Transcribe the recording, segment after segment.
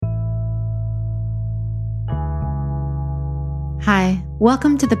Hi,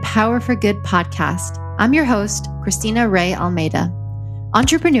 welcome to the Power for Good podcast. I'm your host, Christina Ray Almeida,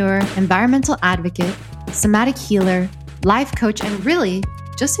 entrepreneur, environmental advocate, somatic healer, life coach, and really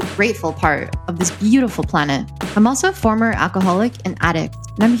just a grateful part of this beautiful planet. I'm also a former alcoholic and addict,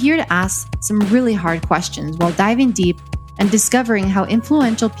 and I'm here to ask some really hard questions while diving deep and discovering how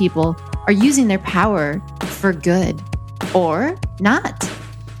influential people are using their power for good or not.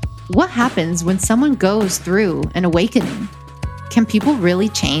 What happens when someone goes through an awakening? Can people really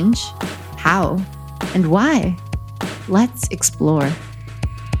change? How? And why? Let's explore.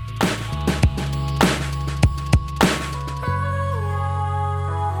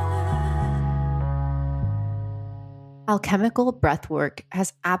 Alchemical breathwork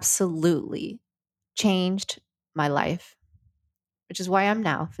has absolutely changed my life, which is why I'm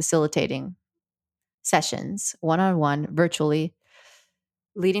now facilitating sessions one-on-one virtually,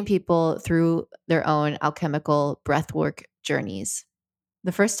 leading people through their own alchemical breathwork journeys.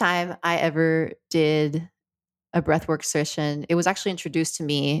 The first time I ever did a breathwork session, it was actually introduced to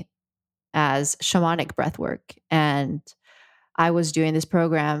me as shamanic breathwork. And I was doing this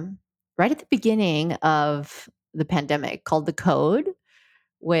program right at the beginning of the pandemic called The Code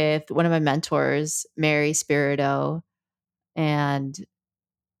with one of my mentors, Mary Spirito. And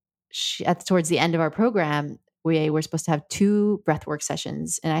towards the end of our program, we were supposed to have 2 breathwork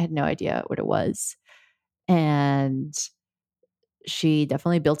sessions, and I had no idea what it was. And she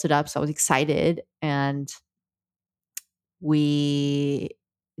definitely built it up. So I was excited. And we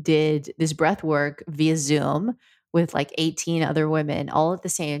did this breath work via Zoom with like 18 other women all at the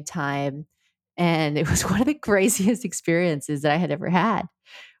same time. And it was one of the craziest experiences that I had ever had,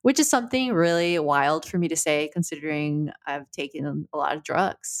 which is something really wild for me to say, considering I've taken a lot of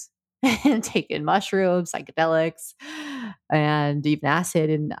drugs and taken mushrooms, psychedelics, and even acid.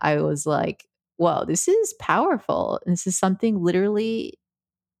 And I was like, whoa, this is powerful. This is something literally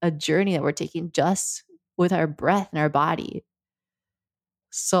a journey that we're taking just with our breath and our body.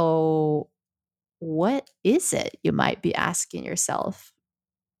 So, what is it, you might be asking yourself?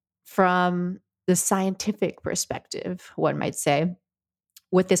 From the scientific perspective, one might say,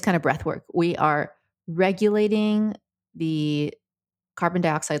 with this kind of breath work, we are regulating the carbon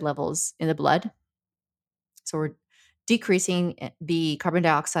dioxide levels in the blood. So, we're decreasing the carbon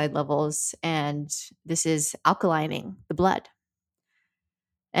dioxide levels, and this is alkalining the blood.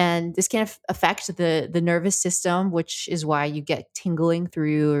 And this can affect the nervous system, which is why you get tingling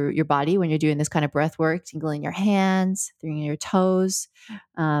through your body when you're doing this kind of breath work, tingling in your hands, through your toes,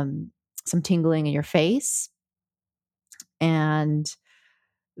 some tingling in your face. And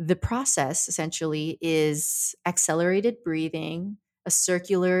the process essentially is accelerated breathing, a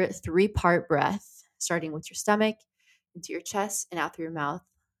circular 3-part breath, starting with your stomach, into your chest, and out through your mouth.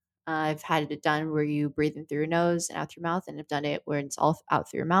 I've had it done where you breathe in through your nose and out through your mouth, and I've done it where it's all out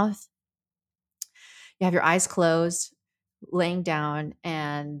through your mouth. You have your eyes closed, laying down,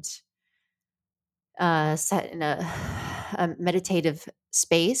 and set in a meditative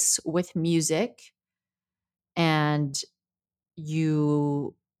space with music. And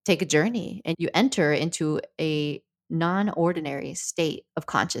you take a journey and you enter into a non-ordinary state of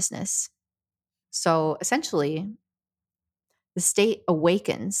consciousness. So essentially, the state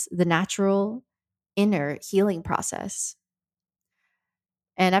awakens the natural inner healing process.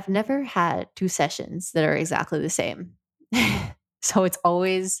 And I've never had 2 sessions that are exactly the same. So it's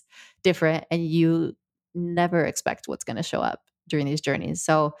always different, and you never expect what's going to show up during these journeys.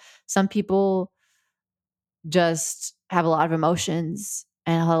 So some people just have a lot of emotions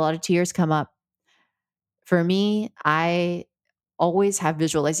and a lot of tears come up. For me, I always have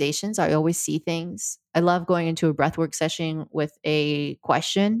visualizations. I always see things. I love going into a breathwork session with a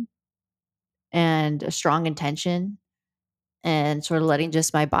question and a strong intention, and sort of letting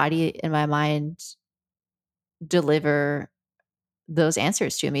just my body and my mind deliver those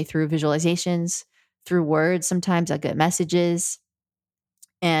answers to me through visualizations, through words. Sometimes I get messages,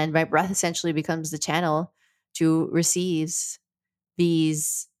 and my breath essentially becomes the channel to receive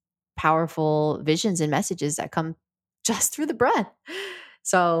these powerful visions and messages that come just through the breath.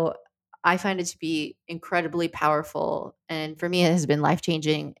 So I find it to be incredibly powerful. And for me, it has been life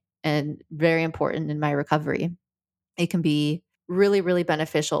changing and very important in my recovery. It can be really, really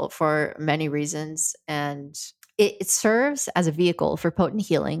beneficial for many reasons. And it serves as a vehicle for potent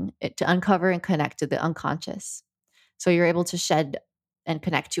healing, to uncover and connect to the unconscious. So you're able to shed and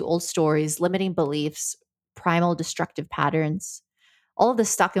connect to old stories, limiting beliefs, primal destructive patterns, all of the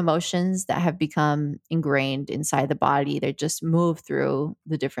stuck emotions that have become ingrained inside the body. They just move through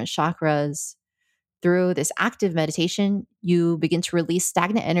the different chakras. Through this active meditation, you begin to release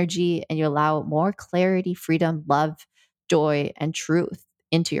stagnant energy, and you allow more clarity, freedom, love, joy and truth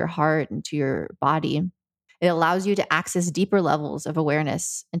into your heart, into your body. It allows you to access deeper levels of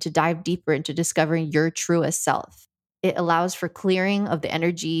awareness and to dive deeper into discovering your truest self. It allows for clearing of the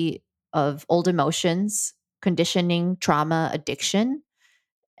energy of old emotions, conditioning, trauma, addiction,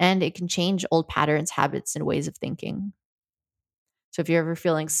 and it can change old patterns, habits, and ways of thinking. So if you're ever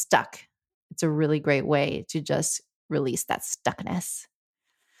feeling stuck, it's a really great way to just release that stuckness.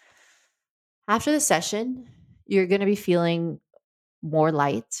 After the session, you're going to be feeling more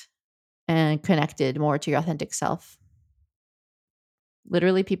light and connected more to your authentic self.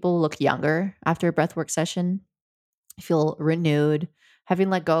 Literally, people look younger after a breathwork session, feel renewed, having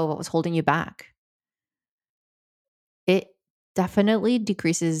let go of what was holding you back. It definitely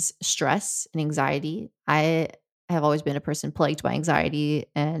decreases stress and anxiety. I have always been a person plagued by anxiety,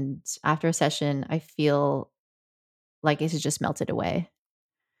 and after a session, I feel like it has just melted away.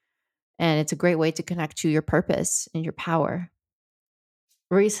 And it's a great way to connect to your purpose and your power.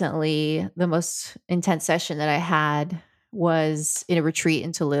 Recently, the most intense session that I had was in a retreat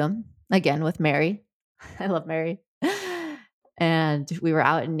in Tulum, again with Mary. I love Mary. And we were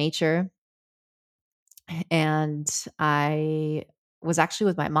out in nature. And I was actually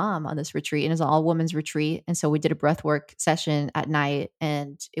with my mom on this retreat, and it was an all women's retreat. And so we did a breathwork session at night,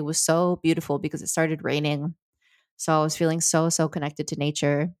 and it was so beautiful because it started raining. So I was feeling so connected to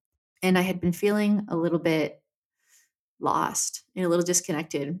nature. And I had been feeling a little bit lost and a little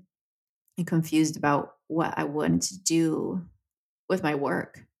disconnected and confused about what I wanted to do with my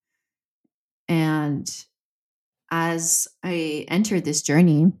work. And as I entered this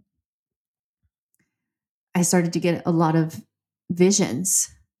journey, I started to get a lot of visions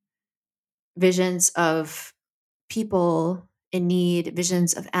of people in need,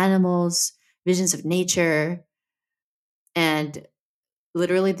 visions of animals, visions of nature. And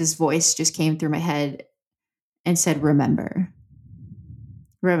literally this voice just came through my head and said, remember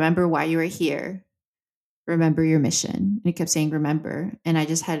why you are here. Remember your mission. And it kept saying, remember. And I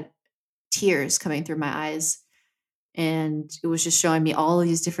just had tears coming through my eyes. And it was just showing me all of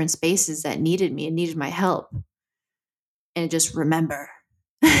these different spaces that needed me and needed my help. And just remember,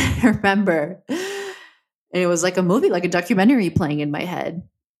 remember. And it was like a movie, like a documentary playing in my head.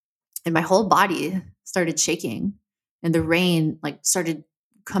 And my whole body started shaking. And the rain like started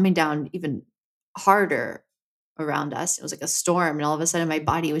coming down even harder around us. It was like a storm. And all of a sudden my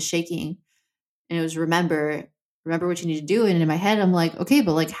body was shaking. And it was remember what you need to do. And in my head, I'm like, okay,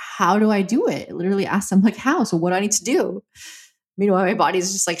 but like, how do I do it? I literally asked them like, how? So what do I need to do? Meanwhile, my body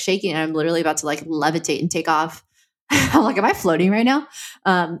is just like shaking. And I'm literally about to like levitate and take off. I'm like, am I floating right now?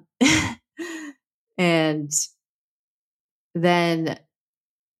 And then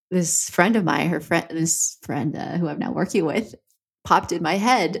this friend of mine, this friend who I'm now working with, popped in my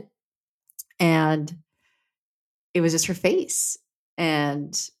head, and it was just her face.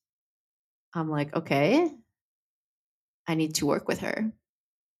 And I'm like, okay, I need to work with her,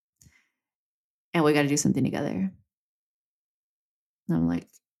 and we got to do something together. And I'm like,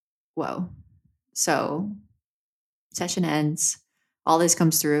 whoa. So session ends, all this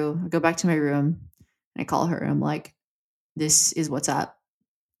comes through. I go back to my room and I call her, and I'm like, this is what's up.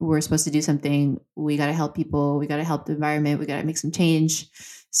 We're supposed to do something. We got to help people. We got to help the environment. We got to make some change.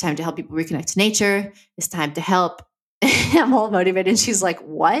 It's time to help people reconnect to nature. It's time to help. I'm all motivated. And she's like,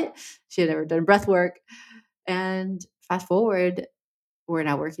 what? She had never done breath work. And fast forward, we're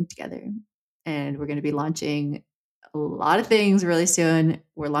now working together, and we're going to be launching a lot of things really soon.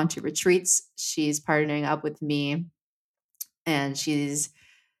 We're launching retreats. She's partnering up with me, and she's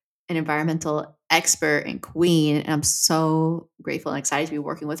an environmental expert and queen. And I'm so grateful and excited to be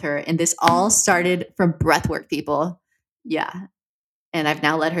working with her. And this all started from breathwork, people. Yeah. And I've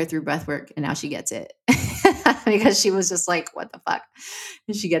now led her through breathwork, and now she gets it because she was just like, what the fuck?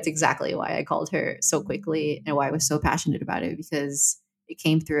 And she gets exactly why I called her so quickly and why I was so passionate about it, because it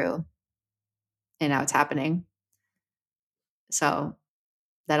came through and now it's happening. So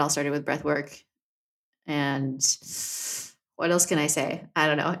that all started with breathwork. And what else can I say? I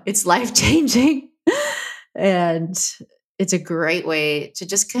don't know. It's life-changing. And it's a great way to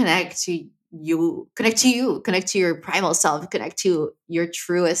just connect to you, connect to your primal self, connect to your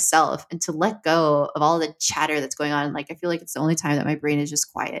truest self, and to let go of all the chatter that's going on. Like, I feel like it's the only time that my brain is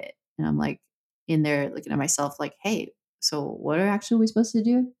just quiet. And I'm like in there looking at myself like, hey, so what are actually we supposed to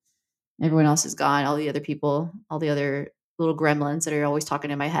do? Everyone else is gone. All the other people, all the other little gremlins that are always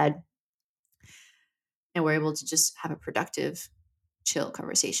talking in my head. And we're able to just have a productive, chill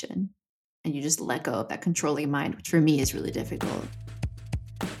conversation. And you just let go of that controlling mind, which for me is really difficult.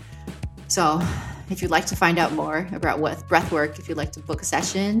 So if you'd like to find out more about what breathwork, if you'd like to book a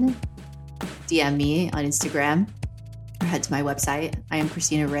session, DM me on Instagram or head to my website. I am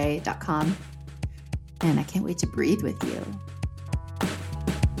ChristinaRay.com. And I can't wait to breathe with you.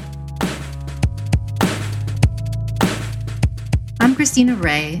 I'm Christina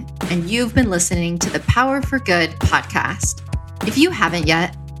Ray, and you've been listening to the Power for Good podcast. If you haven't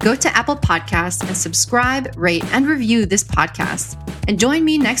yet, go to Apple Podcasts and subscribe, rate, and review this podcast. And join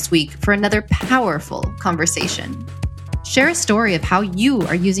me next week for another powerful conversation. Share a story of how you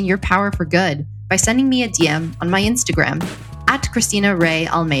are using your power for good by sending me a DM on my Instagram at Christina Ray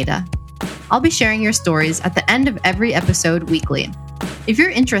Almeida. I'll be sharing your stories at the end of every episode weekly. If you're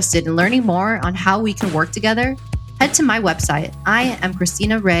interested in learning more on how we can work together, head to my website,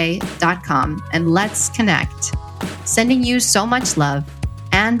 IamChristinaRay.com, and let's connect. Sending you so much love.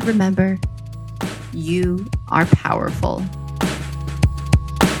 And remember, you are powerful.